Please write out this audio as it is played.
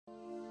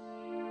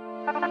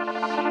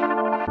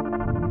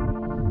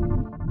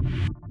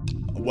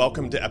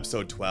Welcome to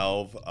episode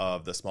 12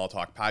 of the Small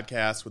Talk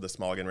podcast with the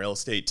Smallgan Real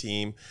Estate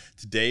team.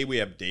 Today we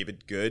have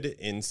David Good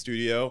in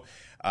studio.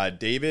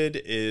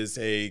 David is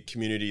a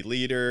community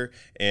leader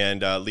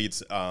and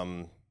leads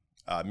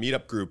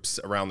meetup groups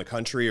around the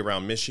country,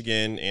 around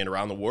Michigan, and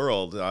around the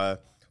world.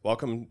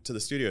 Welcome to the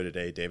studio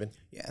today, David.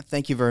 Yeah,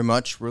 thank you very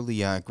much.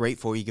 Really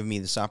grateful you give me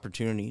this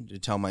opportunity to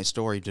tell my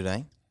story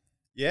today.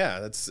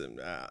 Yeah,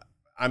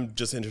 I'm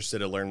just interested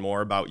to learn more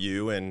about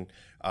you and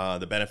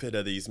the benefit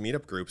of these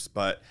meetup groups,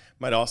 but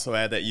might also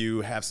add that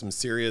you have some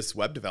serious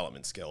web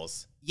development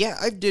skills. Yeah,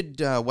 I did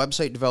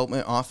website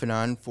development off and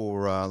on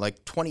for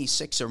like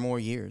 26 or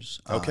more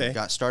years. Okay.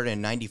 Got started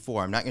in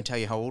 94. I'm not going to tell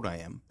you how old I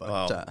am.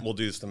 But, we'll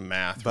do some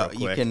math but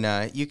real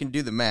quick. you can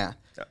do the math.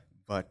 Yeah.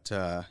 But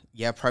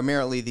yeah,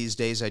 primarily these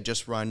days I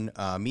just run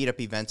meetup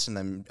events, and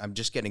then I'm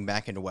just getting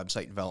back into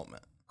website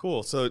development.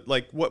 Cool. So,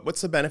 like,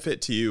 what's the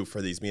benefit to you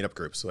for these meetup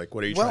groups? Like,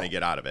 what are you trying to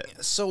get out of it?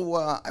 So,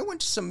 I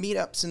went to some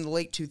meetups in the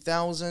late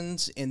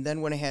 2000s, and then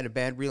when I had a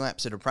bad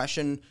relapse of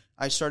depression,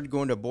 I started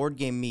going to a board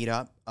game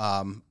meetup.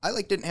 I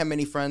didn't have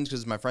many friends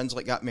because my friends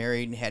got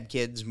married and had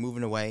kids,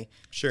 moving away.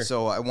 Sure.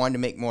 So I wanted to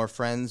make more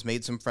friends,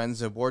 made some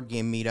friends at a board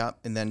game meetup,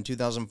 and then in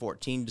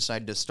 2014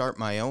 decided to start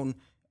my own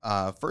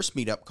first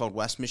meetup called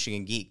West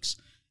Michigan Geeks.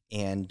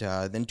 And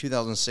then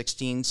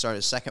 2016 started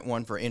a second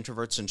one for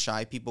introverts and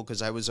shy people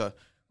because I was a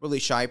really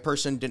shy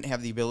person, didn't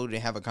have the ability to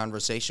have a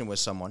conversation with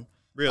someone.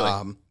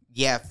 Really?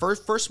 Yeah,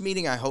 first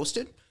meeting I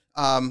hosted,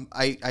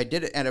 I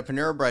did it at a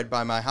Panera Bread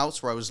by my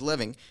house where I was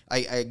living.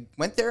 I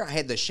went there, I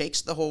had the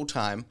shakes the whole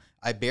time.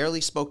 I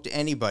barely spoke to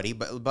anybody,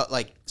 but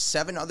like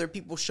 7 other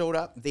people showed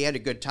up. They had a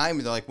good time,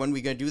 and they're like, when are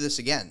we going to do this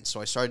again?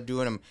 So I started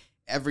doing them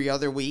every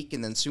other week,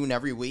 and then soon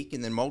every week,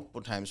 and then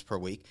multiple times per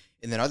week.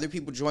 And then other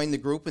people joined the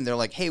group, and they're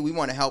like, hey, we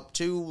want to help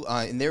too.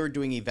 And they were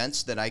doing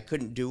events that I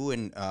couldn't do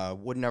and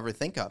would never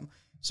think of.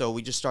 So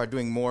we just started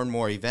doing more and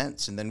more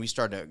events, and then we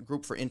started a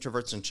group for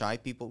introverts and shy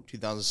people,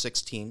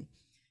 2016.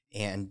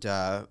 And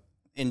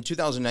in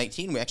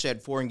 2019, we actually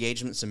had 4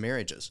 engagements and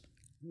marriages.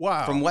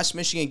 Wow. From West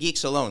Michigan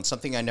Geeks alone,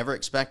 something I never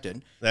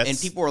expected. And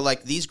people were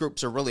like, these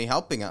groups are really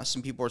helping us.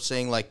 And people were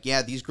saying, like,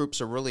 yeah, these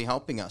groups are really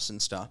helping us and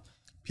stuff.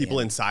 People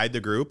inside the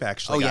group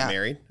actually got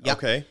married? Yep.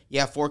 Okay.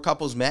 Yeah, 4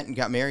 couples met and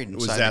got married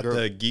inside the group. Was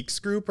that the Geeks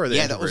group or the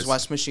Yeah, that Introverts? was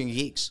West Michigan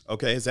Geeks.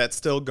 Okay, is that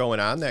still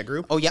going on, that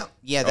group? Oh, yeah.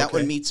 Yeah, that Okay.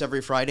 one meets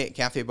every Friday at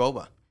Cafe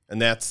Boba. And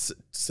that's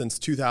since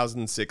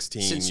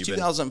 2016? Since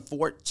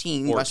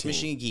 2014, West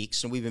Michigan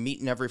Geeks, and we've been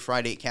meeting every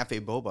Friday at Cafe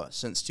Boba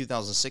since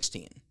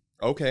 2016.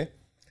 Okay.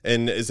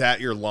 And is that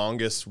your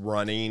longest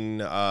running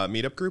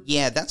meetup group?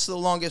 Yeah, that's the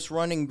longest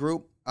running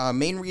group.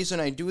 Main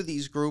reason I do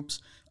these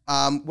groups,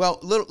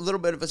 little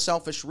bit of a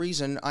selfish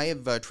reason. I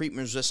have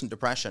treatment-resistant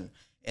depression.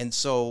 And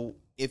so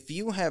if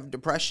you have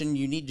depression,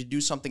 you need to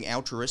do something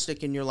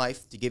altruistic in your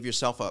life to give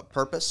yourself a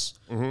purpose.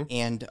 Mm-hmm.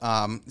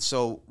 And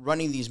so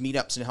running these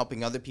meetups and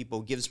helping other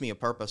people gives me a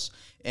purpose.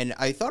 And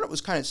I thought it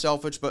was kind of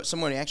selfish, but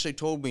someone actually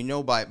told me,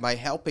 no, by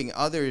helping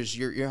others,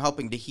 you're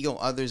helping to heal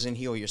others and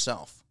heal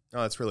yourself.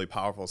 Oh, that's really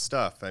powerful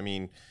stuff. I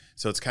mean,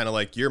 so it's kind of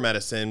like your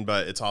medicine,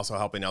 but it's also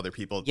helping other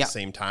people at the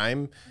same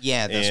time.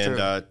 Yeah, that's true.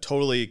 And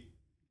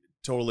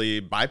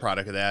totally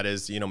byproduct of that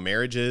is,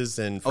 marriages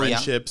and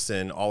friendships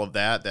and all of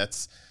that.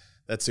 That's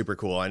super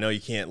cool. I know you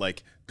can't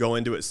like go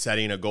into it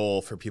setting a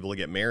goal for people to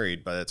get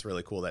married, but it's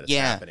really cool that it's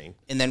happening.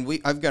 And then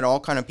I've got all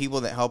kind of people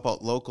that help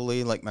out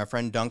locally. Like my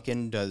friend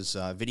Duncan does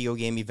video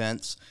game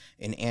events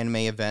and anime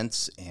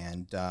events.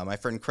 And my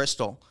friend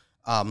Crystal,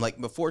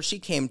 like before she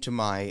came to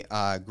my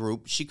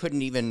group, she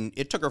couldn't even,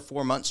 it took her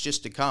 4 months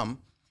just to come.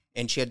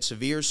 And she had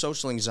severe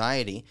social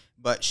anxiety,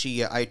 but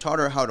I taught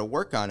her how to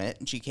work on it,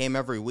 and she came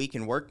every week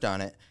and worked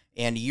on it.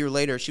 And a year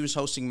later, she was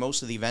hosting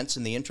most of the events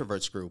in the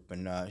introverts group.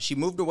 And she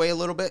moved away a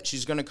little bit.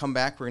 She's going to come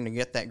back. We're going to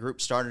get that group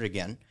started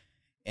again.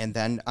 And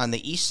then on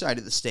the east side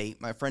of the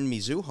state, my friend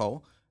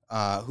Mizuho,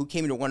 who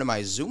came to one of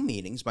my Zoom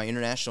meetings, my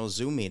international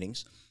Zoom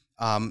meetings.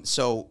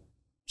 So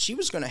she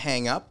was going to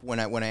hang up when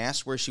I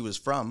asked where she was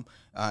from.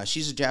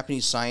 She's a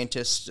Japanese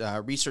scientist,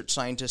 research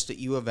scientist at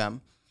U of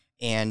M.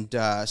 And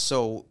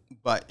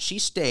but she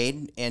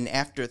stayed, and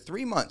after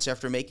 3 months,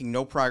 after making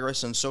no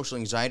progress on social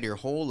anxiety her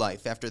whole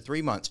life, after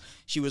 3 months,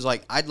 she was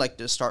like, I'd like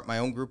to start my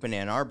own group in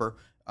Ann Arbor.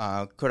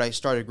 Could I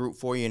start a group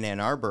for you in Ann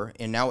Arbor?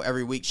 And now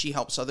every week she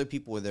helps other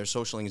people with their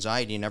social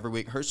anxiety, and every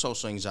week her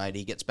social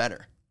anxiety gets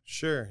better.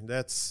 Sure,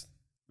 that's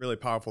really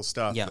powerful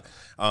stuff. Yeah.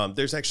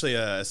 There's actually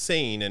a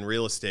saying in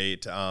real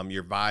estate,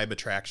 your vibe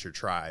attracts your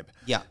tribe.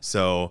 Yeah.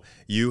 So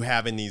you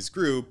having these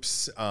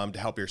groups to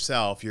help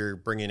yourself, you're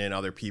bringing in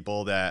other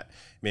people that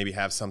maybe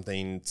have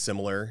something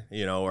similar,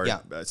 or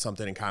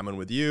something in common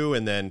with you,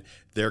 and then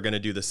they're going to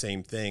do the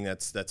same thing.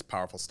 That's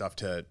powerful stuff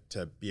to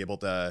be able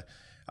to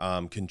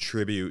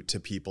contribute to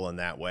people in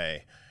that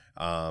way.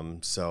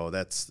 So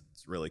that's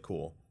really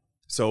cool.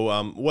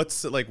 So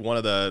what's like one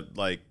of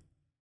the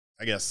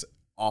I guess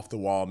off the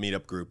wall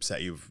meetup groups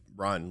that you've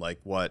run?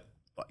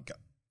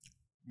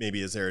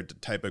 Maybe is there a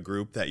type of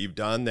group that you've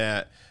done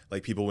that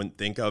like people wouldn't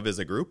think of as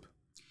a group?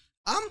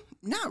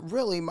 Not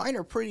really. Mine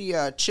are pretty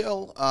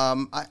chill.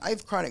 I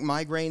have chronic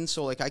migraines,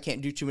 so like I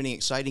can't do too many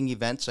exciting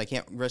events. I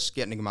can't risk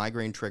getting a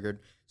migraine triggered.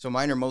 So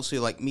mine are mostly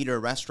like meet at a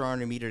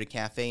restaurant or meet at a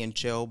cafe and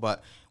chill.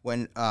 But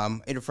when I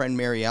had a friend,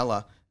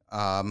 Mariella,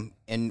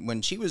 and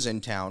when she was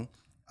in town,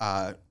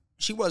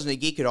 she wasn't a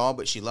geek at all,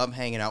 but she loved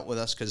hanging out with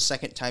us because the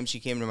second time she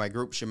came to my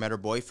group, she met her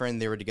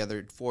boyfriend. They were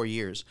together 4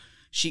 years.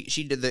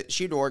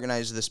 She'd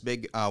organized this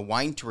big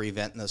wine tour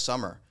event in the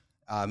summer.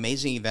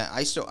 Amazing event.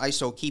 I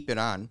still keep it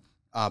on,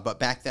 but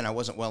back then I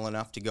wasn't well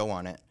enough to go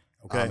on it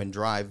and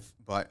drive.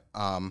 But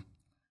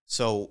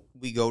so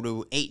we go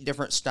to 8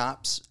 different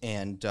stops,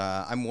 and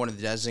I'm one of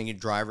the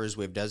designated drivers.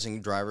 We have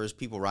designated drivers.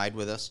 People ride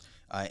with us.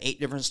 8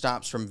 different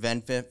stops from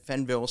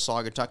Fenville,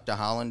 Saugatuck to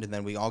Holland, and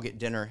then we all get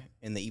dinner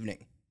in the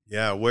evening.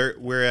 Yeah,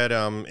 we're at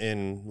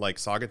in like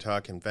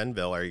Saugatuck and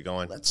Fenville. Are you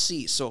going? Let's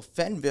see. So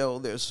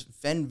Fenville, there's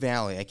Fen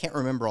Valley. I can't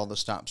remember all the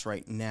stops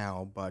right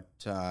now, but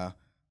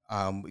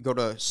we go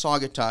to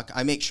Saugatuck.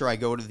 I make sure I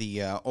go to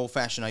the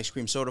old-fashioned ice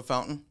cream soda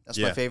fountain. That's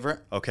my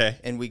favorite. Okay.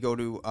 And we go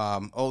to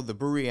the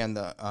brewery and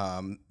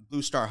the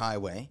Blue Star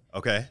Highway.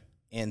 Okay.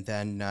 And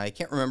then I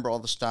can't remember all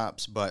the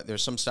stops, but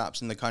there's some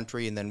stops in the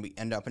country, and then we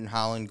end up in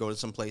Holland, go to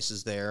some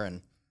places there,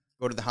 and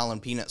go to the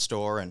Holland Peanut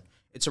Store, and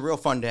it's a real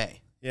fun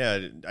day.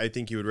 Yeah, I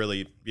think you would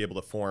really be able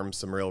to form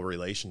some real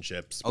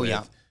relationships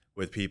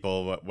with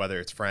people, whether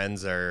it's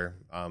friends or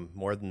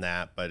more than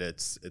that. But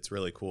it's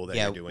really cool that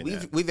you're doing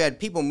that. We've had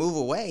people move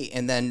away,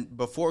 and then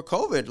before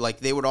COVID,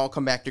 like they would all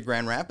come back to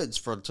Grand Rapids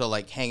to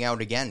like hang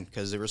out again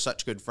because they were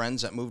such good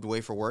friends that moved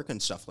away for work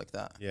and stuff like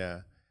that.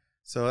 Yeah.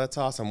 So that's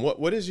awesome.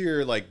 What is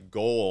your like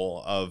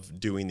goal of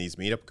doing these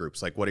meetup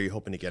groups? Like, what are you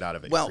hoping to get out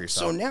of it for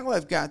yourself? So now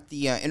I've got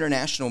the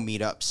international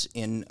meetups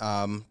in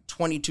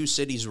 22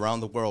 cities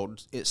around the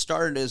world. It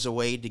started as a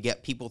way to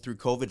get people through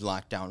COVID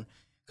lockdown.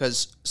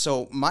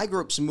 So my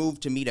groups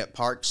moved to meet at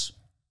parks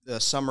the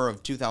summer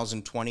of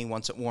 2020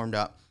 once it warmed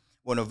up.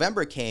 Well,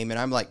 November came, and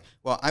I'm like,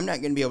 well, I'm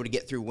not going to be able to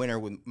get through winter.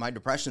 My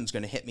depression's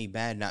going to hit me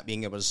bad not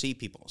being able to see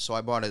people. So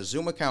I bought a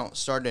Zoom account,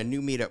 started a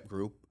new meetup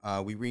group.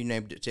 We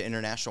renamed it to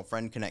International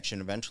Friend Connection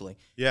eventually.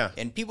 Yeah.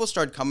 And people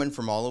started coming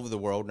from all over the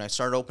world, and I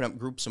started opening up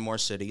groups in more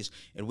cities,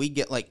 and we'd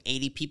get like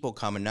 80 people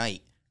come a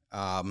night.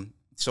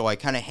 So I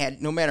kind of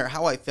had, no matter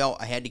how I felt,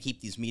 I had to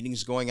keep these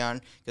meetings going on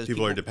because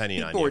people are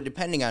depending on you. People were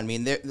depending on me,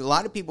 and a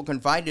lot of people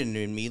confided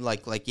in me,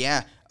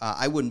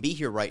 I wouldn't be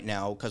here right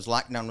now because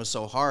lockdown was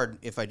so hard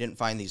if I didn't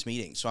find these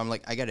meetings. So I'm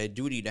like, I got a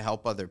duty to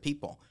help other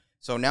people.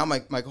 So now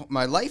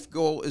my life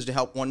goal is to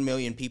help 1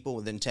 million people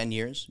within 10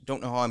 years.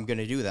 Don't know how I'm going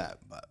to do that,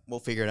 but we'll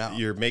figure it out.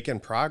 You're making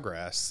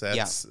progress.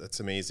 That's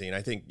amazing.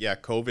 I think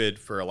COVID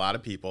for a lot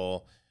of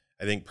people,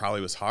 I think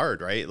probably was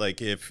hard, right?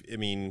 Like if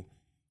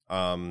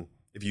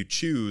you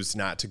choose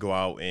not to go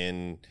out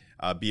and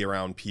be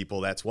around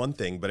people, that's one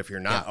thing. But if you're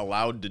not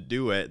allowed to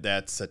do it,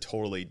 that's a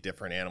totally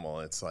different animal.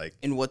 It's like,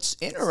 and what's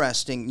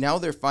interesting now,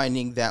 they're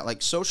finding that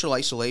like social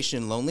isolation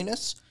and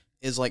loneliness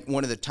is like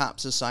one of the top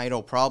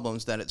societal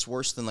problems, that it's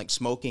worse than like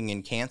smoking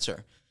and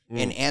cancer.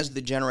 And as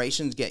the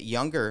generations get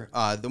younger,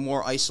 the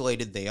more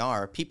isolated they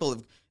are.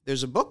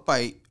 There's a book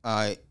by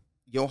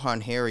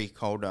Johann Hari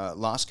called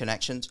Lost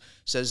Connections,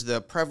 says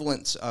the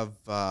prevalence of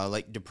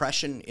like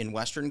depression in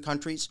Western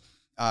countries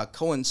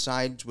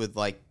coincides with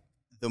like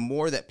the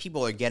more that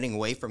people are getting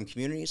away from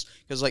communities.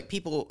 Because like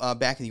people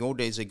back in the old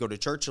days, they go to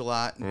church a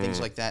lot and things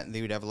like that, and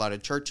they would have a lot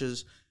of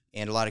churches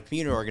and a lot of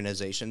community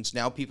organizations.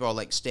 Now people are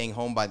like staying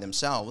home by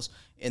themselves,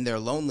 and they're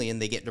lonely, and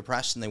they get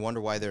depressed, and they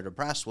wonder why they're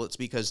depressed. Well, it's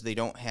because they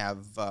don't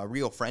have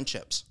real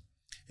friendships.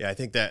 Yeah, I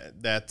think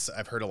that's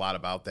I've heard a lot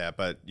about that.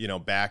 But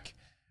back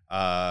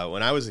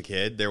when I was a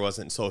kid, there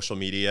wasn't social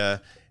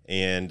media,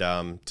 and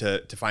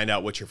to find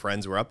out what your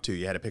friends were up to,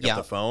 you had to pick up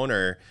the phone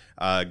or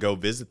go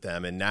visit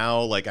them. And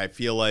now, like, I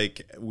feel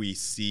like we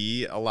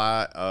see a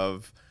lot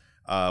of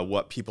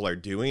what people are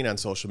doing on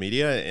social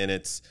media, and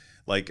it's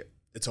like,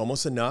 it's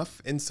almost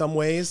enough in some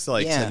ways,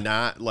 like to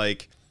not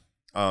like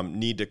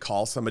need to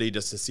call somebody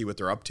just to see what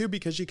they're up to,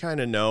 because you kind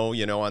of know,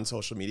 on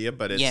social media,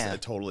 but it's a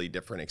totally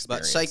different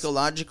experience. But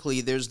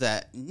psychologically, there's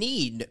that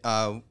need.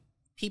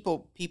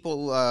 People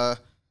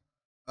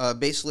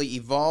basically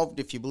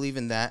evolved, if you believe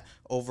in that,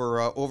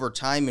 over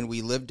time, and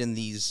we lived in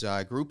these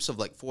groups of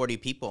like 40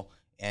 people.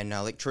 And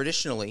like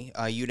traditionally,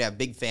 you'd have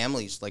big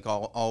families, like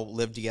all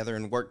live together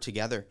and work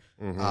together.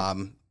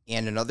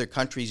 And in other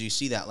countries, you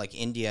see that, like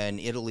India and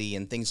Italy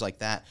and things like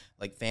that.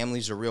 Like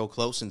families are real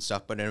close and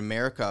stuff. But in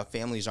America,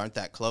 families aren't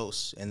that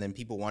close. And then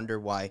people wonder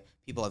why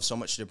people have so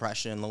much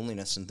depression and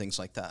loneliness and things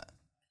like that.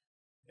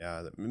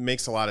 Yeah, that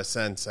makes a lot of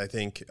sense. I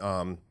think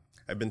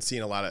I've been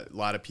seeing a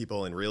lot of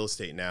people in real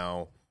estate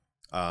now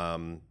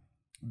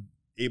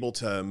able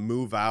to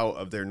move out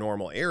of their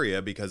normal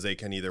area because they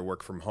can either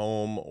work from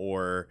home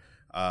or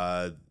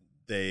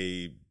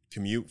they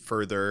commute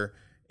further,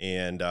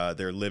 and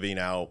they're living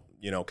out,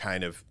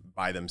 kind of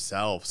by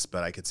themselves.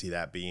 But I could see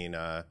that being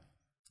the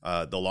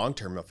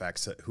long-term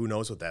effects. Who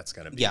knows what that's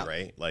going to be,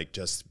 right? Like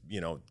just,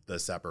 the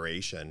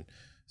separation.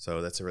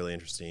 So that's a really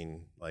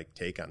interesting like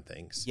take on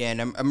things. Yeah,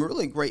 and I'm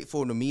really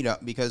grateful to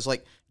Meetup because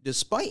like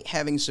despite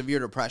having severe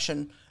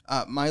depression,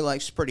 My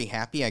life's pretty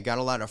happy. I got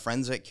a lot of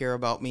friends that care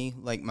about me,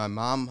 like my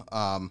mom.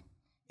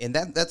 And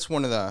that's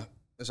one of the.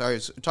 Sorry, I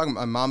was talking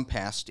about my mom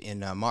passed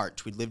in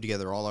March. We lived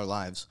together all our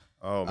lives.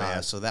 Oh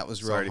man, so that was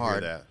sorry real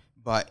hard. to hear that.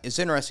 But it's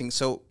interesting.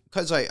 So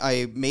because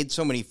I made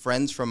so many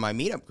friends from my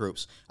meetup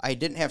groups, I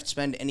didn't have to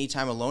spend any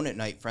time alone at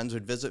night. Friends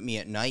would visit me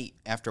at night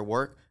after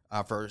work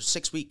for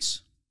 6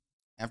 weeks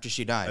after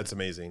she died. That's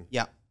amazing.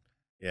 Yeah.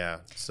 Yeah.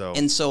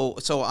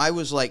 So I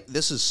was like,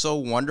 this is so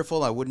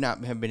wonderful. I would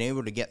not have been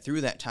able to get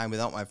through that time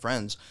without my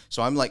friends.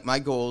 So I'm like, my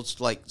goal is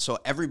like, so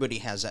everybody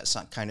has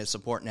that kind of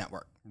support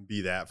network.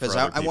 Be that for because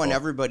other I want people.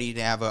 everybody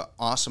to have an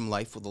awesome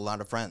life with a lot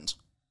of friends.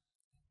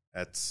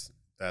 That's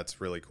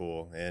really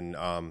cool. And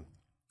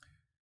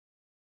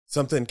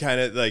something kind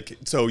of like,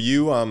 so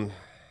you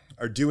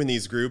are doing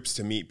these groups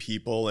to meet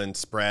people and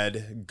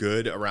spread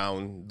good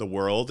around the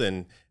world,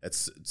 and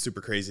it's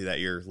super crazy that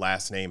your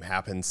last name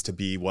happens to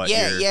be what you're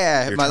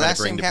my trying last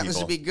to bring name to happens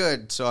people. to be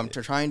good, so I'm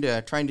trying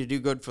to do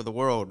good for the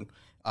world.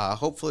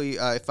 Hopefully,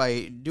 if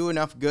I do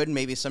enough good,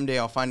 maybe someday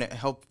I'll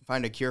help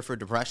find a cure for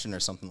depression or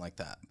something like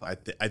that.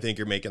 I think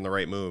you're making the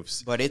right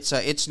moves. But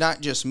it's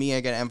not just me.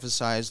 I got to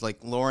emphasize, like,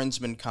 Lauren's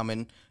been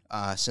coming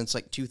since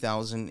like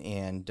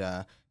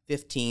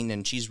 2015,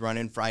 and she's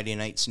running Friday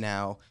nights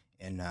now.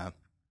 And my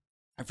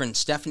friend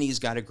Stephanie's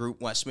got a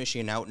group, West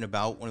Michigan Out and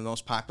About, one of the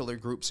most popular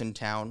groups in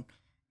town.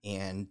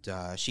 And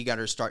she got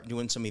her to start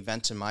doing some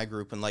events in my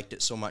group and liked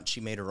it so much she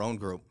made her own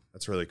group.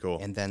 That's really cool.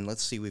 And then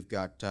let's see, we've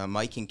got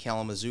Mike in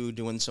Kalamazoo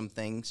doing some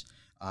things,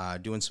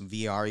 doing some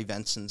VR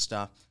events and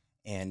stuff.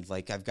 And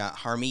like I've got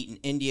Harmeet in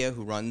India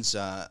who runs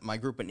my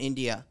group in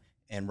India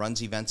and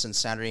runs events on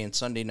Saturday and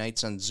Sunday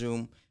nights on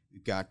Zoom.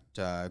 We've got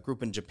a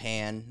group in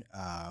Japan.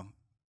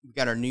 We've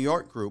got our New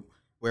York group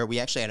where we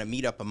actually had a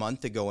meetup a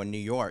month ago in New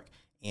York.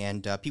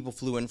 And people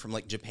flew in from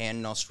like Japan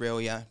and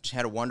Australia. Just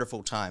had a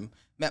wonderful time.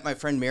 Met my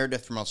friend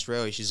Meredith from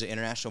Australia. She's an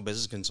international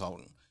business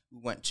consultant. We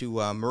went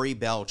to Murray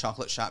Bell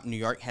Chocolate Shop in New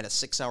York, had a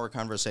 6-hour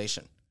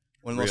conversation.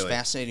 One of the most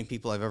fascinating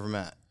people I've ever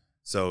met.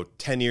 So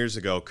 10 years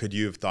ago, could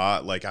you have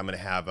thought, like, I'm going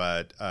to have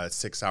a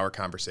 6-hour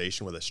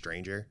conversation with a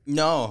stranger?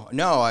 No,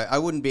 I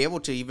wouldn't be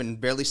able to even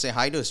barely say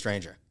hi to a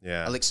stranger.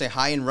 Yeah. I like say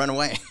hi and run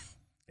away.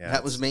 Yeah,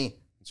 that was me.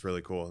 It's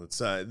really cool. It's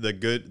the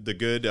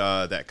good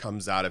that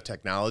comes out of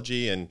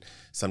technology, and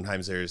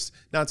sometimes there's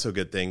not so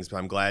good things, but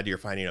I'm glad you're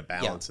finding a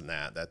balance in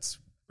that. That's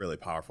really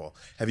powerful.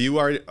 Have you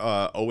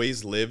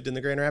always lived in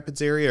the Grand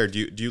Rapids area, or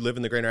do you live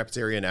in the Grand Rapids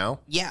area now?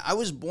 Yeah, I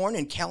was born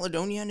in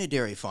Caledonia on a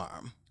dairy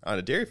farm. On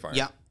a dairy farm?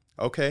 Yeah.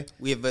 Okay.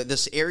 We have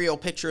this aerial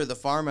picture of the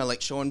farm I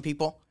like showing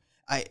people.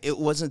 It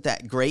wasn't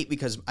that great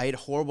because I had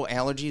horrible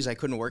allergies. I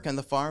couldn't work on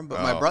the farm,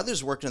 but my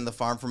brothers worked on the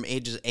farm from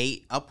ages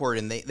 8 upward,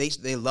 and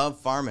they love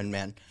farming,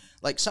 man.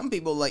 Like some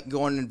people like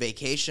going on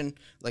vacation,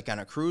 like on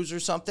a cruise or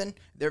something.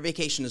 Their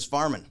vacation is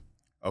farming.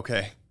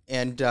 Okay.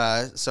 And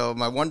so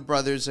my one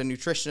brother's a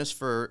nutritionist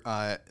for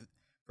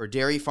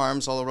dairy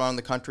farms all around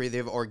the country. They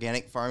have an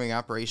organic farming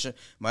operation.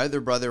 My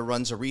other brother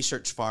runs a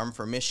research farm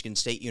for Michigan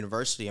State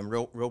University. I'm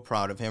real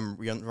proud of him.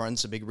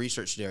 Runs a big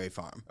research dairy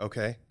farm.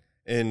 Okay.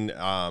 And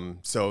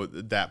so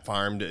that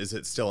farm, is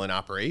it still in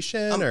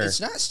operation? Or?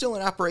 It's not still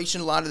in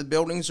operation. A lot of the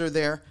buildings are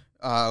there.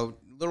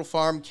 Little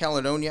farm,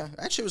 Caledonia.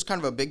 Actually, it was kind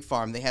of a big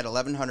farm. They had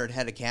 1,100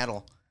 head of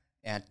cattle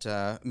at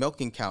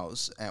milking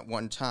cows at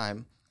one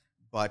time.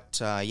 But,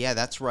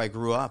 that's where I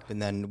grew up.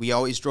 And then we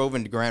always drove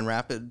into Grand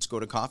Rapids, go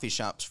to coffee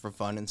shops for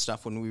fun and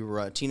stuff when we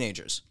were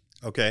teenagers.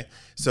 Okay.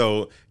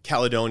 So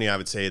Caledonia, I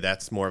would say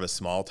that's more of a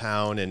small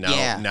town. And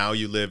now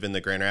you live in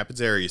the Grand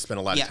Rapids area. You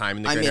spend a lot of time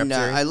in the Grand Rapids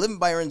area? I live in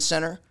Byron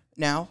Center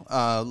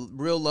now.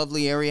 Real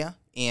lovely area.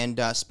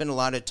 And spend a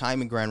lot of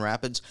time in Grand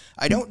Rapids.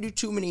 I don't do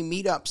too many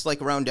meetups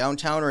like around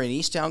downtown or in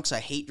Easttown because I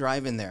hate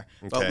driving there.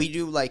 Okay. But we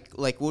do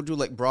we'll do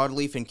like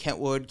Broadleaf and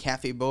Kentwood,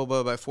 Cafe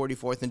Boba by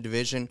 44th and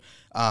Division.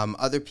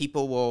 Other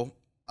people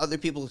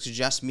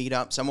suggest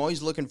meetups. I'm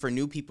always looking for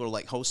new people to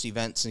like host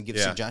events and give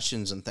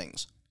suggestions and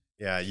things.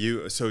 Yeah,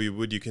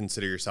 would you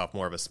consider yourself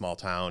more of a small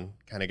town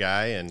kind of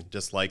guy and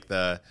just like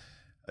the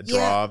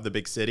draw of the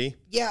big city?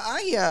 Yeah,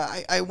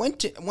 I went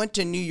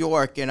to New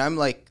York, and I'm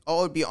like,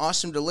 oh, it'd be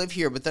awesome to live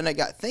here. But then I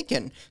got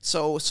thinking,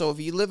 so if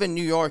you live in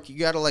New York, you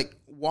got to like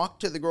walk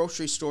to the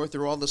grocery store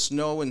through all the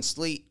snow and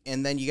sleet,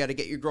 and then you got to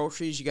get your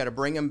groceries. You got to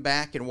bring them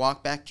back and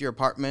walk back to your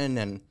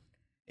apartment.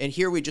 And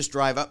here we just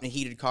drive up in a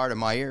heated car to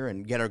Meijer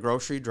and get our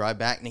grocery, drive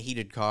back in a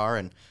heated car.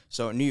 And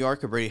so New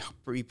York would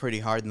be pretty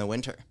hard in the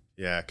winter.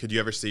 Yeah. Could you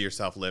ever see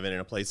yourself living in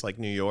a place like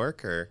New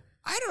York? Or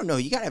I don't know.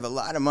 You got to have a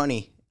lot of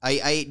money. I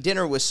ate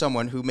dinner with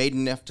someone who made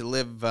enough to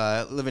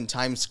live in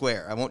Times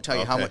Square. I won't tell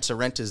you how much the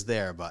rent is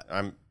there, but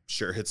I'm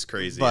sure it's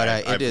crazy. But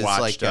I've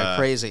watched,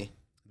 crazy.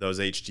 Those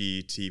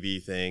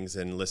HGTV things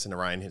and listen to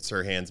Ryan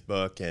Serhan's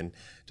book, and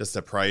just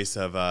the price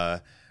of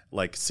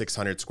like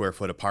 600 square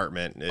foot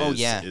apartment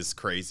is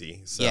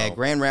crazy. So. Yeah,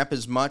 Grand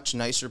Rapids, much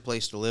nicer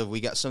place to live. We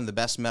got some of the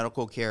best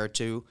medical care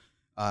too.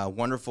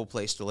 Wonderful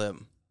place to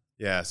live.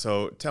 Yeah.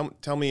 So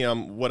tell me,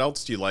 what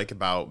else do you like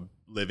about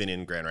living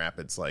in Grand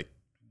Rapids? Like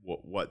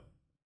what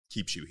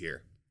keeps you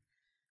here?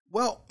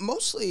 Well,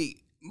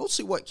 mostly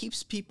mostly what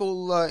keeps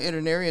people in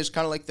an area is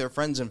kind of like their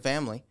friends and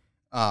family.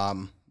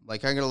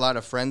 Like I got a lot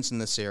of friends in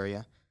this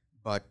area,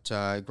 but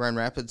Grand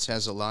Rapids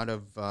has a lot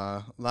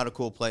of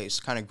cool place.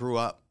 Kind of grew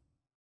up.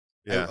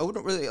 Yeah. I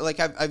wouldn't really like.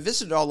 I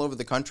visited all over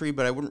the country,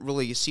 but I wouldn't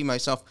really see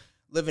myself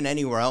living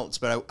anywhere else.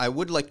 But I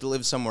would like to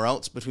live somewhere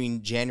else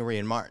between January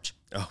and March.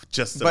 Oh,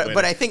 just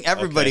but I think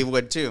everybody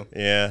would too.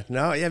 Yeah.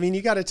 No. I mean,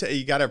 you got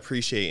to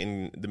appreciate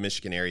in the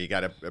Michigan area. You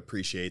got to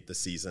appreciate the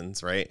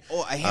seasons, right?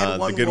 Oh, I had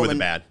one the good woman, with the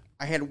bad.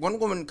 I had one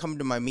woman come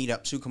to my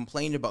meetups who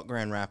complained about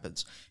Grand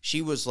Rapids.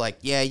 She was like,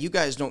 "Yeah, you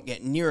guys don't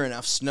get near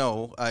enough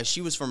snow."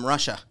 She was from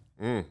Russia,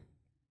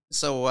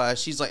 so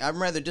she's like, "I'm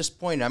rather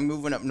disappointed. I'm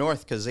moving up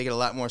north because they get a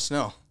lot more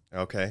snow."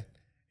 Okay.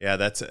 Yeah,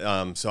 that's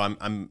so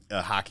I'm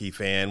a hockey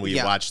fan. We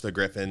watch the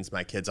Griffins.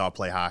 My kids all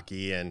play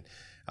hockey, and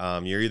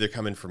you're either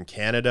coming from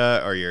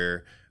Canada or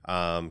you're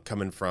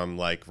coming from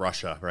like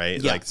Russia,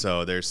 right? Yeah. Like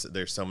so there's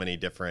so many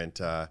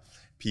different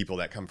people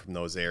that come from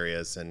those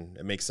areas, and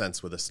it makes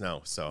sense with the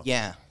snow. So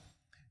Yeah.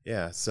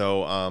 yeah.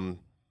 So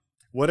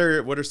what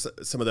are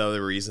some of the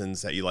other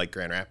reasons that you like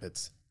Grand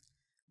Rapids?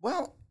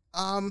 Well,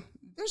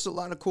 there's a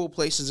lot of cool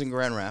places in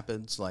Grand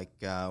Rapids. Like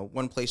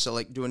one place I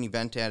like to do an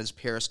event at is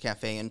Paris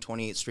Cafe on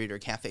 28th Street, or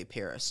Cafe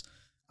Paris.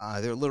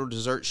 They're a little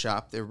dessert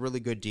shop. They're a really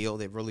good deal.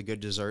 They have really good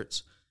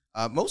desserts.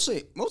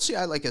 Mostly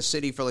I like a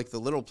city for like the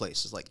little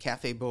places like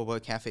Cafe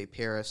Boba, Cafe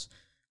Paris.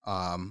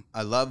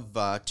 I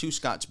love Two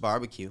Scott's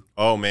Barbecue.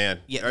 Oh man,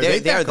 Yeah, are they're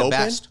back the open?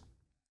 best.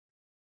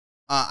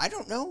 I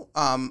don't know.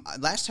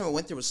 Last time I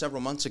went there was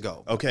several months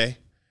ago. Okay,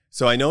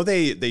 so I know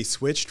they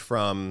switched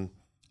from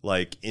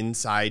like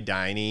inside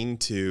dining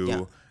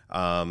to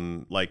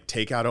like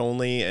takeout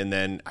only, and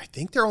then I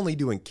think they're only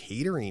doing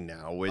catering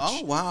now, which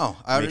Oh wow!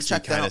 I would makes me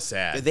check that kinda out.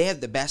 sad. They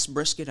have the best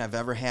brisket I've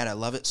ever had. I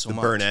love it so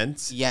much. burn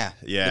ends. Yeah,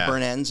 Yeah. The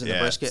burn ends and Yeah,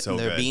 the brisket, so and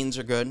their good. beans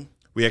are good.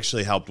 We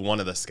actually helped one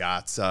of the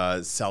Scotts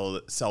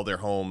sell their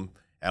home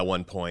at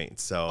one point.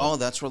 So Oh,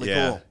 that's really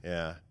yeah, cool.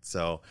 Yeah.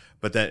 So,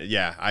 but then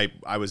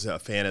I was a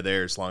fan of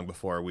theirs long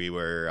before we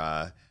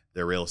were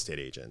their real estate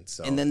agent.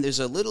 So And then there's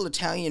a little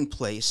Italian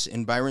place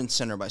in Byron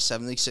Center by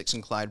 76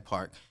 and Clyde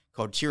Park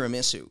called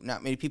Tiramisu.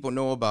 Not many people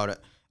know about it.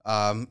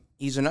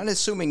 He's an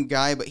unassuming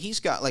guy, but he's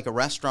got like a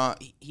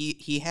restaurant.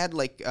 He had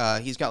like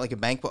he's got like a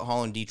banquet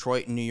hall in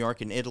Detroit, and New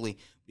York, and Italy.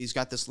 He's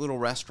got this little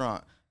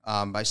restaurant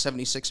by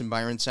 76 in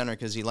Byron Center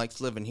because he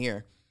likes living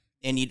here.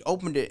 And he'd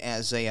opened it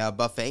as a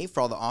buffet for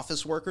all the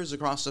office workers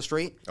across the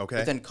street. Okay.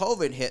 But then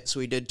COVID hit, so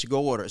he did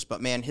to-go orders.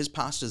 But man, his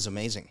pasta is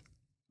amazing.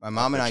 My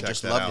mom and I check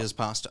just that loved out. his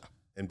pasta.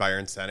 in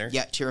Byron Center.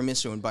 Yeah,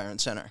 tiramisu in Byron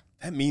Center.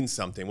 That means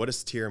something. What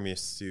does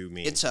tiramisu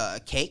mean? It's a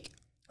cake.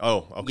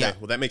 Oh, okay. Yeah.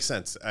 Well, that makes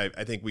sense. I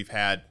think I've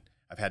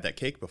had that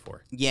cake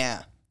before.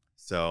 Yeah.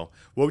 So,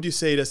 what would you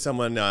say to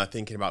someone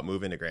thinking about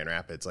moving to Grand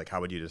Rapids? Like,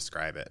 how would you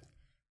describe it?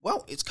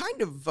 Well, it's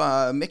kind of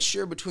a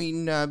mixture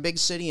between big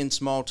city and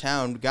small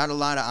town. We got a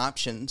lot of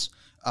options.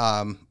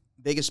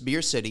 Biggest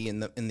beer city in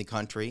the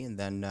country, and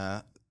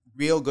then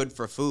real good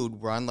for food.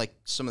 We're on like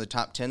some of the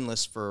top 10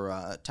 lists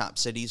for top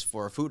cities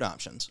for food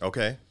options.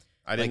 Okay,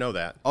 I didn't know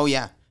that. Oh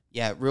yeah,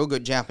 real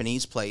good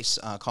Japanese place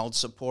called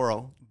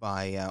Sapporo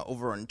by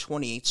over on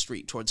 28th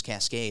Street towards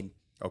Cascade.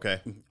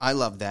 Okay, I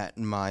love that,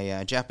 and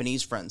my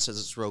Japanese friend says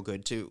it's real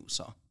good too.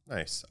 So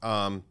nice.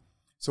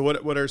 So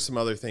what are some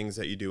other things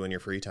that you do in your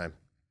free time?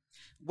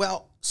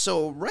 well,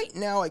 so right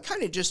now I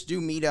kind of just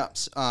do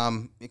meetups.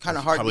 It kind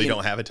of hard. Probably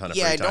don't have a ton of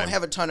free I time. don't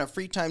have a ton of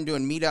free time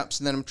doing meetups,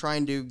 and then I'm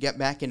trying to get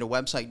back into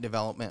website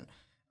development.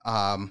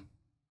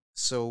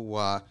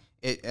 So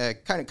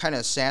it kind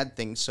of sad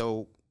thing.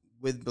 So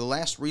with the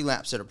last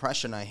relapse of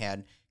depression I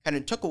had, kind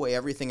of took away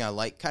everything I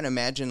like. Kind of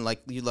imagine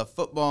like you love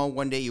football.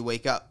 One day you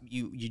wake up,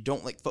 you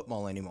don't like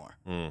football anymore.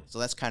 So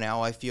that's kind of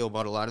how I feel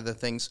about a lot of the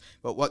things.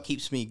 But what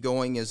keeps me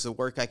going is the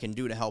work I can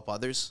do to help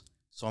others.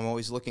 So I'm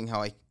always looking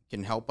how I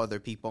can help other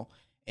people.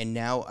 And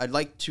now I'd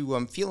like to,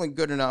 I'm feeling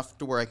good enough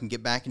to where I can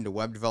get back into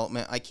web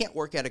development. I can't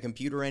work at a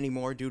computer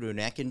anymore due to a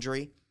neck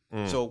injury.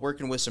 So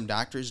working with some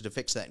doctors to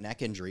fix that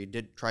neck injury,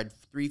 tried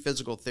 3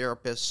 physical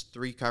therapists,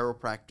 3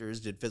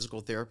 chiropractors, did physical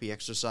therapy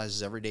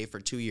exercises every day for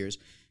 2 years.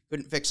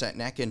 Couldn't fix that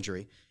neck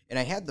injury. And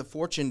I had the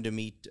fortune to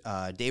meet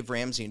Dave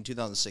Ramsey in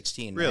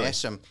 2016. Really? I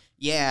asked him,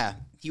 yeah,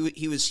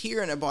 he was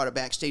here, and I bought a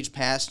backstage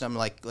pass, and I'm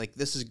like,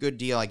 this is a good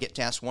deal. I get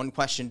to ask one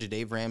question to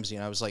Dave Ramsey,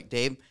 and I was like,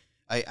 Dave,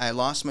 I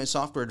lost my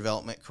software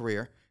development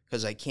career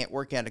because I can't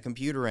work at a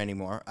computer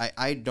anymore.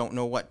 I don't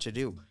know what to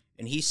do.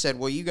 And he said,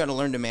 well, you got to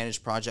learn to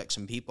manage projects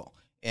and people.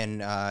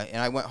 And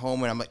I went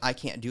home, and I'm like, I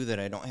can't do that.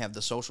 I don't have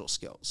the social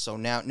skills. So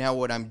now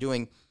what I'm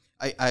doing,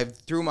 I've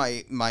through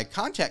my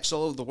contacts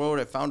all over the world,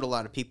 I've found a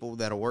lot of people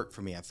that'll work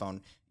for me. I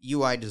found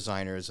UI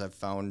designers. I've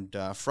found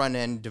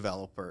front-end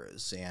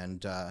developers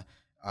and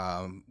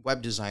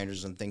web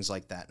designers and things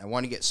like that. And I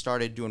want to get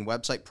started doing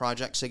website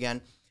projects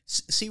again.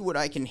 See what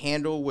I can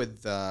handle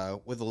with a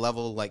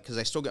level, like, because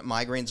I still get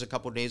migraines a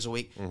couple days a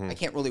week. I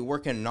can't really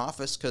work in an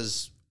office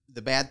because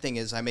the bad thing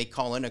is I may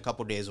call in a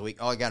couple days a week.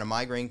 Oh, I got a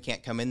migraine,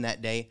 can't come in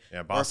that day.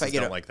 Yeah, bosses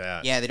don't like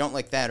that. Yeah, they don't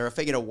like that. Or if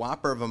I get a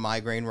whopper of a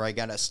migraine where I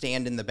got to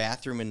stand in the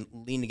bathroom and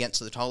lean against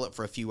the toilet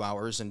for a few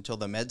hours until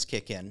the meds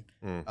kick in,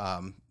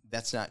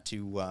 that's not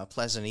too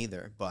pleasant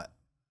either. But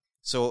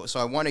so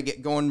I want to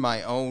get going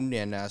my own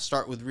and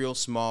start with real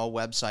small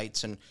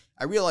websites. And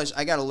I realized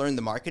I got to learn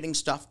the marketing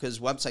stuff because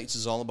websites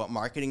is all about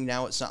marketing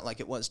now. It's not like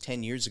it was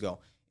 10 years ago.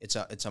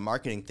 It's a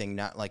marketing thing,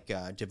 not like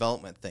a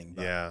development thing.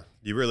 But. Yeah,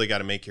 you really got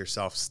to make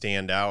yourself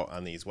stand out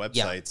on these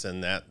websites,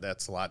 and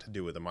that's a lot to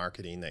do with the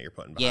marketing that you're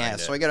putting behind it. Yeah,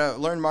 so I got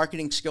to learn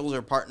marketing skills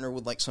or partner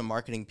with like some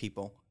marketing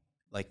people.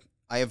 Like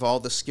I have all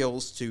the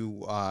skills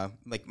to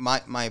like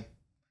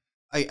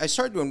I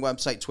started doing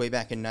websites way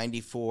back in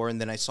 '94,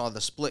 and then I saw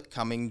the split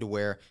coming to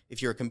where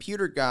if you're a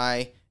computer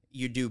guy,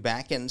 you do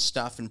back end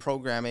stuff and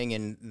programming,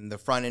 and the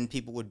front end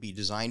people would be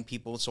design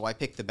people. So I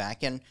picked the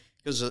back end.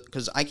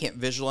 Because I can't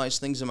visualize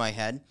things in my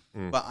head,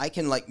 but I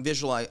can like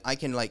visualize. I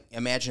can like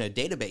imagine a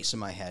database in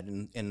my head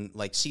and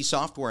like see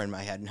software in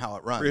my head and how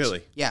it runs.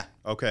 Really? Yeah.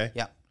 Okay.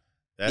 Yeah.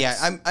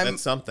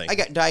 That's something. I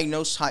got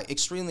diagnosed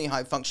extremely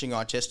high functioning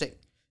autistic,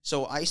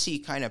 so I see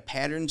kind of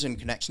patterns and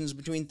connections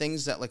between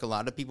things that like a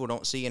lot of people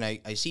don't see, and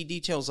I see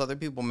details other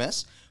people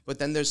miss. But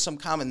then there's some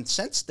common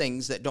sense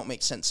things that don't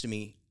make sense to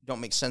me.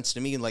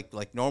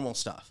 Like normal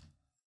stuff.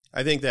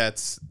 I think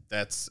that's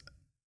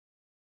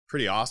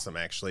pretty awesome,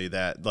 actually,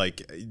 that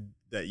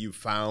you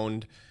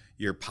found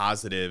your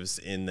positives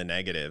in the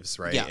negatives,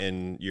 right? Yeah.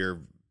 And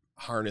you're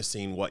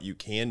harnessing what you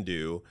can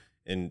do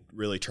and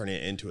really turning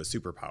it into a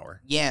superpower.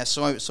 Yeah,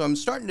 so I'm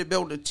starting to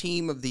build a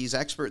team of these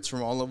experts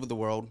from all over the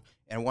world,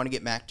 and I want to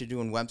get back to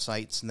doing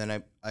websites. And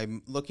then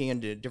I'm looking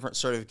into different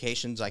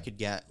certifications I could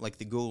get, like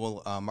the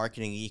Google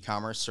Marketing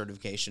E-commerce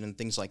certification and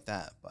things like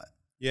that. But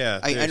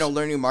yeah, I know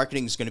learning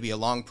marketing is going to be a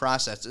long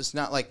process. It's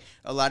not like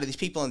a lot of these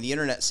people on the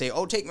internet say,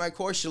 oh, take my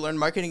course, you'll learn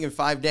marketing in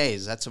 5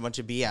 days. That's a bunch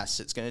of BS.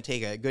 It's going to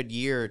take a good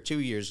year or 2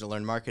 years to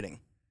learn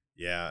marketing.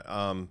 Yeah.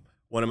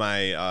 One of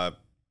my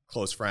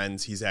close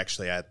friends, he's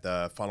actually at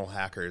the Funnel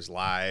Hackers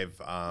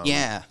Live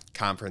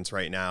conference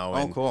right now.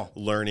 Oh, cool.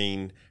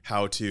 Learning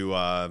how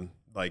to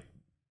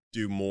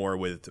do more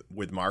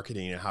with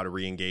marketing and how to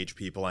re-engage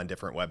people on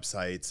different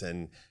websites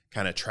and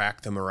kind of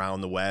track them around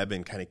the web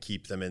and kind of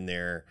keep them in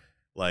their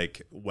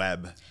like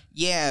web.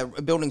 Yeah,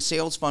 building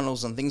sales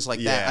funnels and things like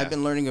that. I've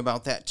been learning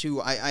about that too.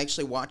 I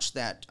actually watched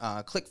that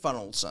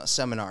ClickFunnels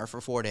seminar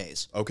for 4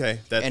 days. Okay,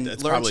 and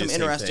that's learned some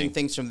interesting interesting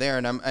things from there.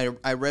 And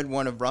I read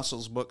one of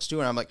Russell's books too,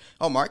 and I'm like,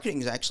 oh,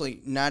 marketing is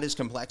actually not as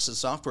complex as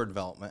software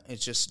development.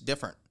 It's just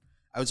different.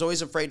 I was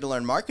always afraid to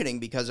learn marketing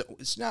because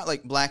it's not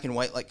like black and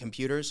white like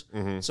computers,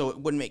 so it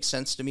wouldn't make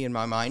sense to me in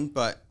my mind,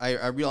 but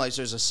I realized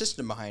there's a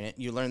system behind it.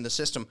 You learn the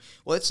system.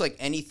 Well, it's like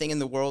anything in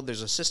the world.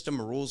 There's a system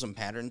of rules and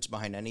patterns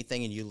behind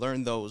anything, and you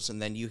learn those, and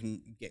then you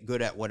can get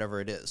good at whatever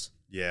it is.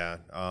 Yeah.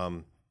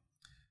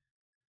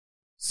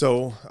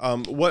 So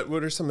what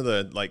are some of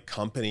the like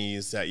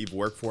companies that you've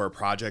worked for or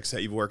projects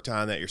that you've worked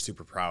on that you're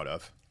super proud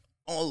of?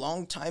 Oh, a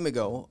long time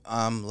ago.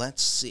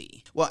 Let's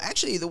see. Well,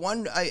 actually, the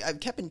one I've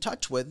kept in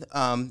touch with,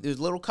 there's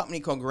a little company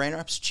called Grand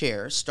Rapids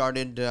Chair,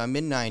 started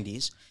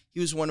mid-'90s. He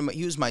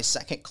was my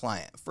second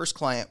client. First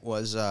client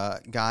was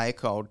a guy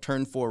called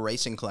Turn 4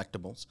 Racing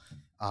Collectibles.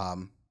 I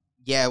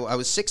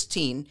was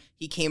 16.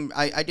 He came.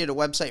 I did a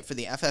website for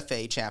the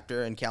FFA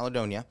chapter in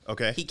Caledonia.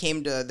 Okay. He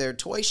came to their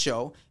toy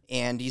show,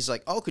 and he's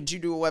like, "Oh, could you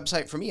do a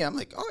website for me?" And I'm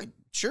like, "Oh,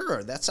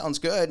 sure. That sounds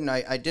good." And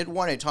I did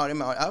one. I taught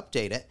him how to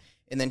update it.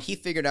 And then he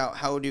figured out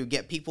how to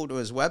get people to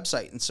his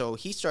website. And so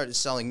he started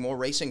selling more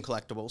racing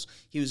collectibles.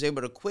 He was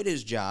able to quit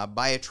his job,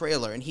 buy a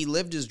trailer, and he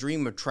lived his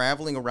dream of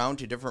traveling around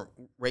to different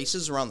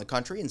races around the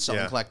country and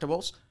selling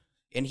collectibles.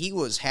 And he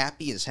was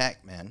happy as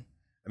heck, man.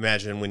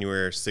 Imagine when you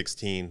were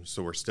 16,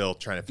 so we're still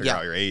trying to figure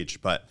out your age,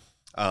 but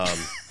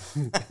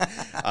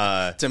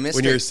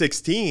when you're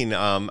 16,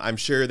 I'm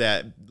sure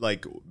that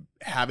like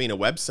having a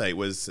website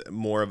was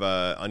more of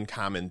a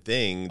uncommon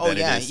thing than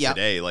it is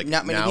today. Like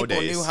not many nowadays,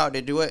 people knew how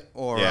to do it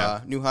or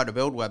knew how to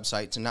build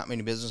websites, and not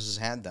many businesses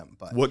had them.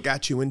 But what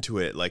got you into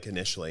it, like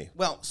initially?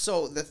 Well,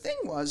 so the thing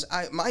was,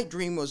 my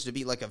dream was to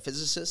be like a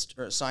physicist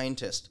or a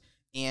scientist,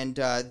 and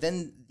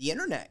then the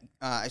internet.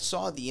 I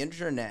saw the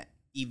internet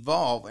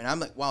evolve, and I'm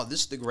like, wow, this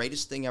is the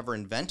greatest thing ever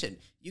invented.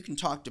 You can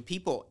talk to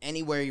people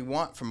anywhere you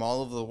want from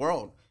all over the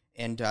world,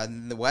 and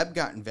the web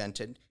got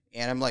invented.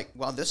 And I'm like,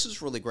 wow, this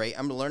is really great.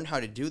 I'm going to learn how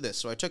to do this.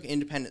 So I took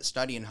independent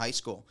study in high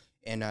school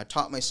and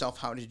taught myself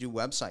how to do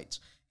websites.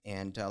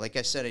 And like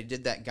I said, I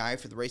did that guy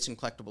for the Racing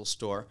Collectibles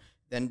store,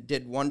 then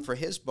did one for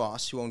his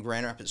boss who owned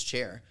Grand Rapids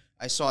Chair.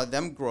 I saw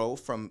them grow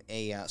from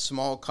a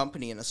small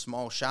company in a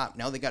small shop.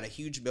 Now they got a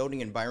huge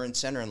building in Byron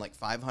Center and like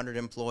 500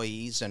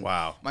 employees. And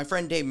wow. My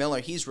friend Dave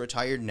Miller, he's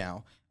retired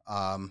now.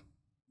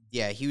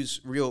 He was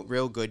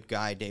real good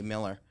guy, Dave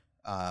Miller.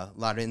 A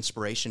lot of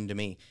inspiration to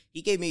me.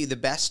 He gave me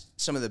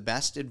some of the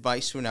best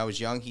advice when I was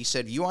young. He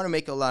said, you want to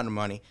make a lot of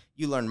money,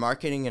 you learn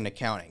marketing and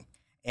accounting.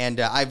 And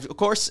I've, of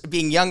course,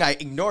 being young, I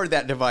ignored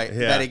that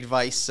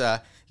advice.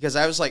 Because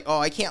I was like, oh,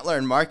 I can't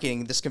learn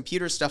marketing. This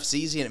computer stuff's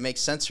easy and it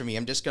makes sense for me.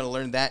 I'm just going to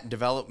learn that in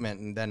development.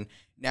 And then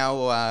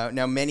now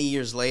many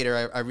years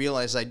later, I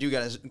realize I do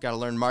got to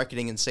learn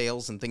marketing and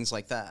sales and things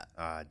like that.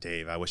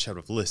 Dave, I wish I would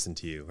have listened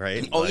to you,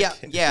 right? Oh, yeah.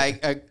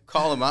 I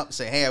call him up and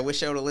say, hey, I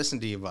wish I would have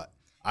listened to you. But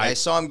I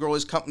saw him grow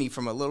his company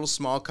from a little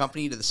small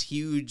company to this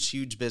huge,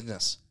 huge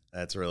business.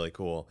 That's really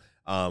cool.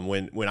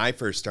 When I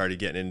first started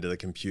getting into the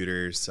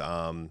computers,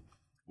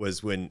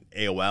 was when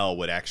AOL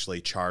would actually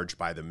charge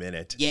by the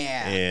minute.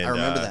 Yeah, and, I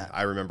remember that.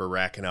 I remember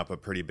racking up a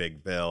pretty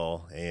big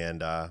bill,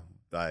 and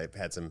I've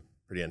had some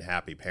pretty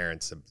unhappy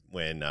parents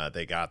when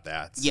they got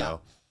that.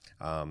 So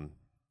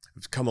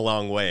it's come a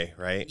long way,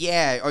 right?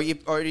 Yeah, or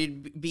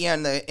you'd be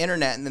on the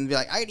internet and then be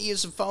like, I got to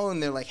use the phone.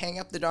 They're like, hang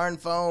up the darn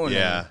phone.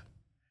 Yeah.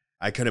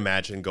 I could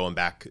imagine going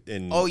back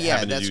and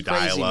having to do crazy,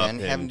 dial-up. Man.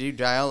 Having to do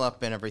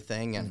dial-up and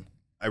everything. And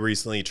I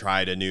recently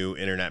tried a new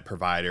internet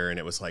provider, and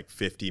it was like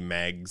 50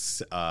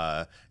 megs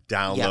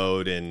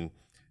download and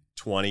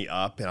 20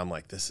 up, and I'm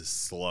like, this is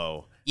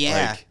slow.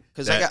 Yeah,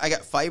 because I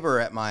got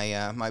fiber at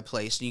my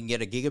place, and you can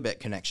get a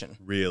gigabit connection.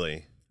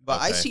 Really?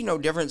 But okay. I see no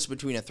difference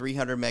between a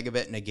 300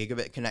 megabit and a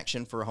gigabit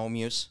connection for home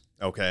use.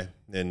 Okay,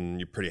 and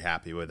you're pretty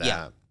happy with that.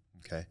 Yeah.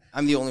 Okay.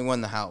 I'm the only one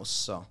in the house,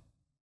 so.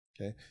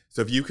 Okay.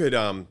 So if you could,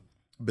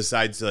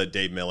 besides the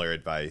Dave Miller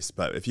advice,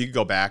 but if you could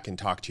go back and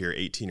talk to your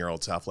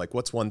 18-year-old self, like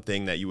what's one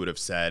thing that you would have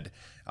said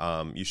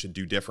you should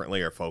do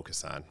differently or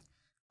focus on?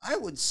 I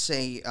would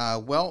say,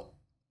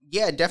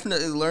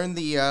 definitely learn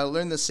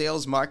the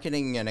sales,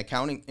 marketing, and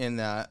accounting. And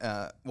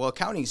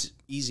accounting's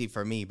easy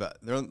for me, but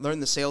learn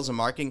the sales and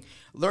marketing.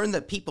 Learn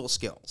the people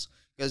skills.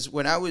 Because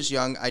when I was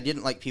young, I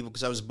didn't like people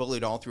because I was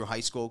bullied all through high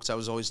school because I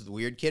was always the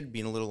weird kid,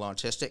 being a little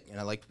autistic, and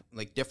I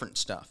like different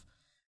stuff.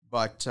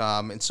 But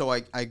and so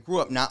I grew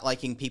up not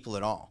liking people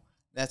at all.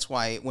 That's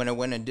why when I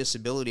went on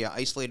disability, I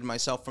isolated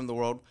myself from the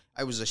world.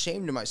 I was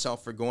ashamed of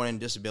myself for going on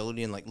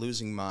disability and like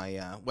losing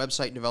my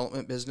website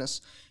development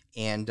business.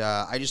 And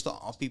I just thought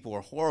all people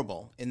were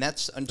horrible. And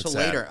that's until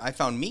later I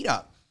found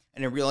Meetup,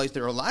 and I realized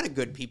there are a lot of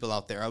good people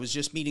out there. I was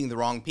just meeting the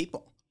wrong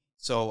people.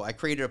 So I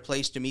created a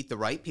place to meet the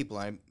right people.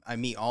 I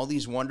meet all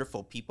these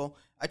wonderful people.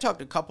 I talk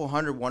to a couple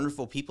hundred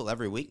wonderful people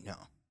every week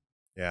now.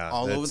 Yeah,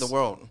 all over the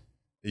world.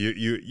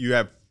 You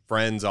have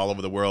friends all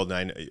over the world.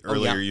 And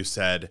earlier you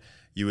said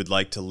you would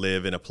like to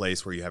live in a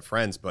place where you have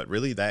friends, but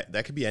really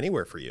that could be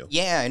anywhere for you.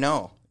 Yeah, I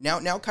know.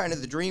 Now kind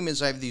of the dream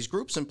is I have these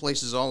groups in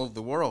places all over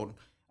the world.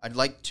 I'd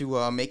like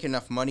to make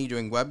enough money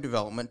doing web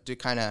development to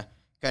kind of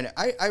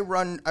I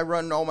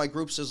run all my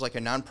groups as like a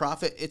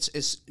nonprofit.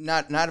 It's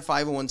not a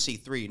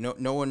 501c3.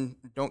 No one,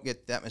 don't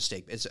get that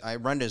mistake. I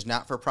run as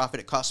not for profit.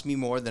 It costs me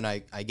more than I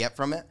get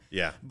from it.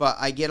 Yeah. But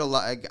I get a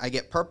lot. I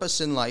get purpose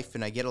in life,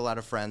 and I get a lot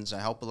of friends. I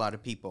help a lot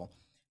of people.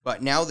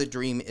 But now the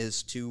dream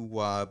is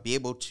to be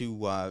able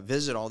to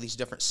visit all these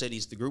different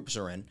cities the groups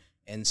are in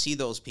and see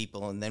those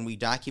people, and then we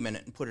document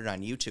it and put it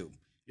on YouTube.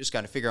 You just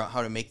got to figure out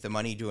how to make the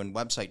money doing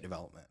website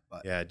development.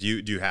 But yeah,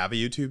 do you have a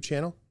YouTube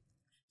channel?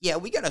 Yeah,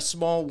 we got a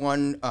small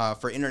one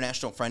for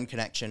International Friend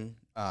Connection,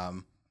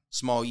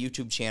 small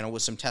YouTube channel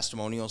with some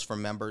testimonials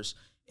from members,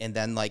 and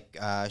then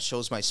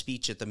shows my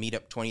speech at the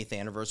Meetup 20th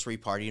anniversary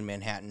party in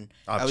Manhattan.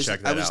 I'll check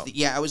that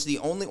out. I was the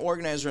only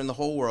organizer in the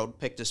whole world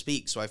picked to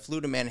speak, so I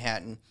flew to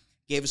Manhattan,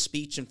 gave a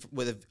speech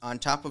on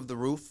top of the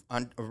roof,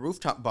 on a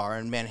rooftop bar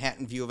in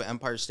Manhattan view of an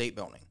Empire State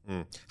Building.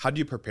 How do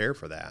you prepare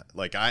for that?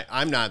 Like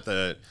I'm not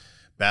the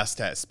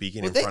best at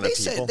speaking in front of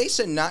people. They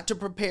said not to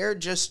prepare,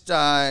 just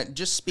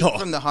speak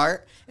from the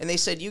heart. And they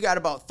said you got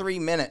about 3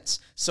 minutes.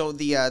 So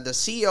the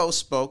CEO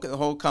spoke, the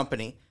whole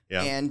company,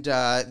 and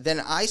then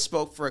I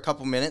spoke for a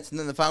couple minutes, and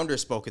then the founder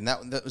spoke, and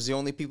that was the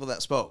only people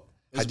that spoke.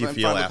 How'd you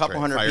feel after?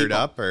 Fired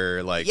up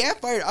or like? Yeah,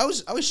 fired. I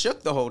was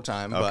shook the whole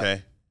time.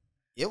 Okay,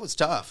 but it was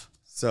tough.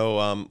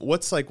 So,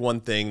 what's like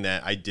one thing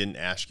that I didn't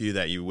ask you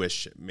that you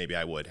wish maybe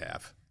I would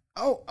have?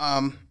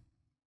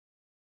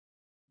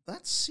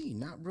 Let's see.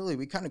 Not really.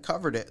 We kind of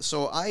covered it.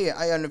 So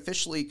I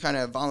unofficially kind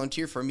of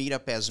volunteer for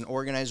Meetup as an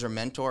organizer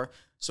mentor.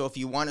 So if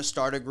you want to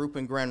start a group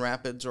in Grand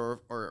Rapids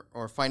or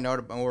find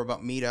out more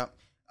about Meetup,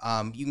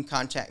 you can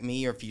contact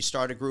me. Or if you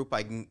start a group,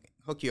 I can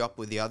hook you up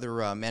with the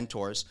other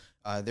mentors.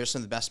 There's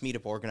some of the best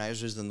Meetup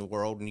organizers in the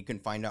world, and you can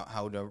find out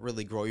how to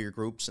really grow your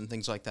groups and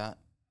things like that.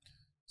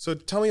 So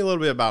tell me a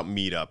little bit about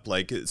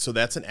Meetup. So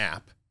that's an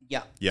app.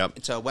 Yeah. Yep.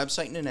 It's a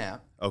website and an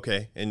app.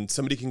 Okay. And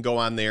somebody can go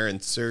on there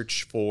and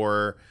search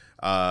for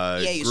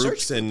you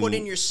groups search, put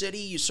in your city,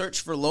 you search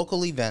for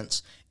local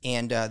events,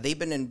 and they've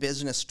been in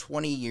business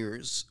 20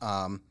 years.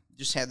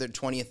 Just had their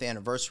 20th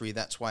anniversary.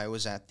 That's why I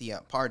was at the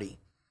party.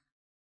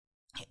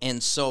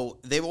 And so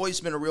they've always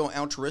been a real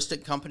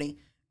altruistic company,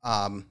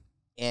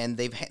 and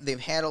they've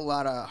had a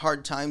lot of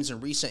hard times in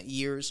recent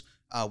years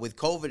with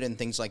COVID and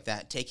things like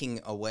that, taking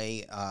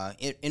away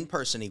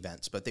in-person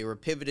events. But they were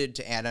pivoted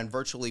to add on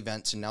virtual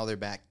events, and now they're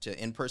back to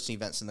in-person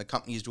events, and the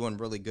company's doing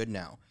really good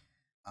now.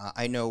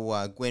 I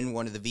know Gwen,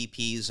 one of the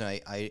VPs,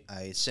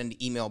 I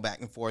send email back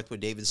and forth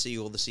with David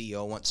Siegel, the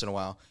CEO, once in a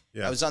while.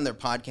 Yeah. I was on their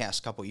podcast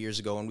a couple years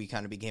ago, and we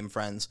kind of became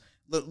friends.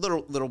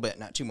 Little bit,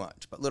 not too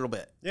much, but little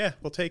bit. Yeah,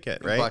 we'll take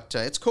it, right? But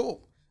it's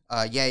cool.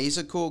 Yeah, he's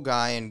a cool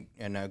guy,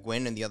 and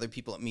Gwen and the other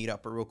people at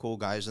Meetup are real cool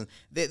guys, and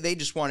they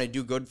just want to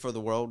do good for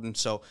the world, and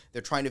so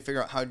they're trying to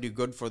figure out how to do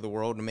good for the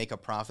world and make a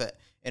profit.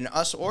 And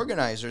us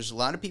organizers, a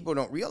lot of people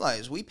don't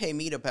realize we pay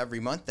Meetup every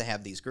month to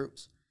have these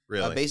groups.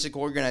 Really? Basic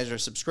organizer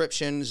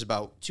subscription is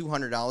about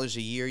 $200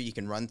 a year. You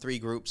can run 3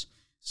 groups.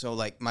 So,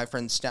 like my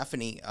friend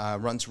Stephanie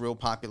runs a real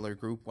popular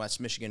group, West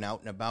Michigan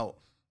Out and About.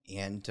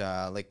 And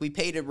like we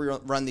pay to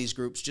run these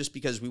groups just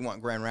because we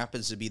want Grand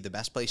Rapids to be the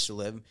best place to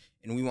live,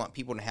 and we want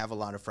people to have a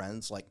lot of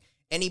friends. Like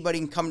anybody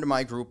can come to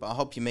my group. I'll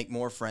help you make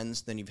more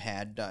friends than you've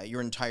had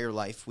your entire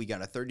life. We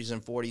got a 30s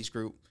and 40s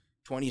group,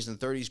 20s and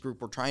 30s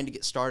group. We're trying to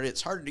get started.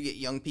 It's hard to get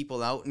young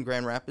people out in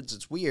Grand Rapids.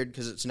 It's weird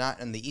because it's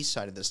not on the east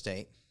side of the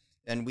state.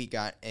 And we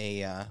got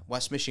a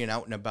West Michigan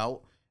Out and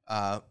About.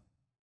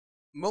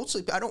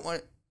 Mostly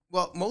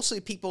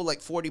people like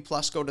 40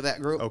 plus go to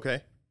that group.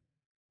 Okay.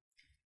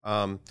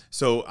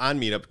 So on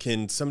Meetup,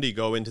 can somebody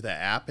go into the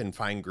app and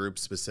find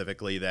groups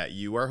specifically that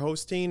you are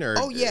hosting? Or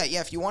yeah.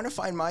 If you want to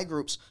find my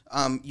groups,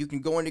 you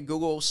can go into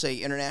Google, say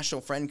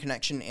International Friend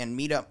Connection and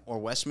Meetup, or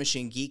West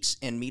Michigan Geeks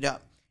and Meetup,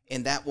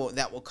 and that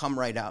will come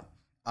right up.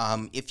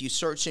 If you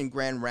search in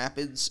Grand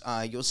Rapids,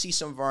 you'll see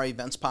some of our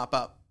events pop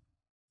up.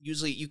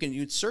 Usually,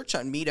 you search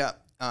on Meetup.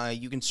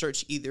 You can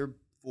search either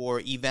for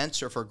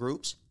events or for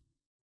groups.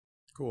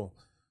 Cool.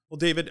 Well,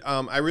 David,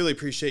 I really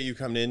appreciate you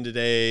coming in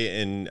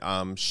today and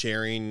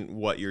sharing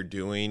what you're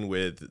doing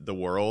with the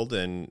world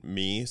and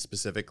me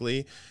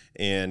specifically.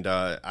 And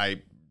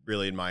I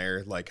really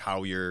admire like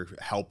how you're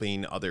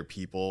helping other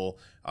people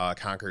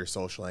conquer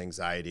social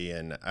anxiety.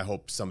 And I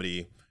hope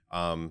somebody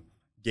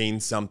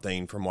gains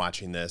something from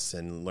watching this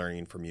and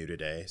learning from you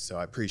today. So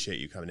I appreciate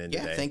you coming in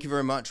today. Yeah, thank you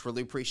very much.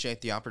 Really appreciate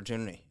the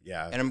opportunity.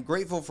 Yeah. And I'm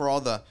grateful for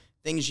all the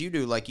things you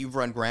do, like you've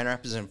run Grand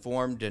Rapids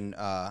Informed, and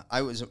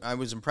I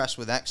was impressed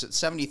with that because it's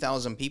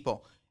 70,000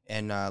 people,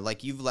 and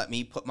like you've let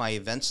me put my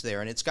events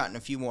there, and it's gotten a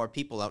few more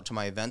people out to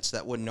my events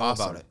that wouldn't know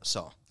about it.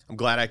 So I'm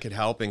glad I could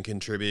help and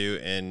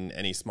contribute in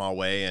any small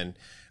way, and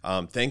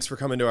thanks for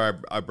coming to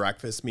our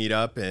breakfast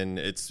meetup, and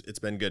it's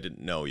been good to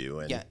know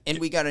you. And and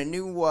we got a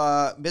new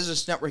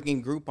business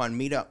networking group on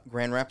Meetup,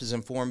 Grand Rapids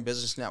Informed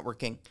Business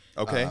Networking.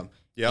 Okay.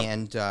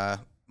 And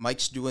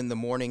Mike's doing the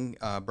morning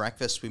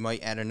breakfast. We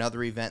might add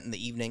another event in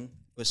the evening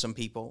with some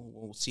people.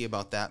 We'll see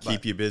about that.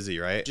 Keep you busy,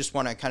 right? Just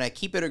want to kind of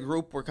keep it a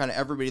group where kind of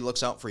everybody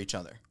looks out for each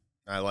other.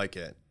 I like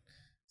it.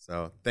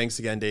 So thanks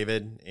again,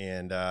 David.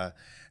 And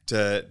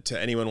to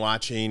anyone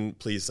watching,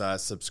 please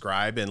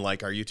subscribe and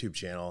like our YouTube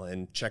channel,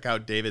 and check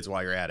out David's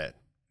while you're at it.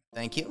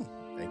 Thank you.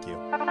 Thank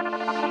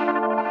you.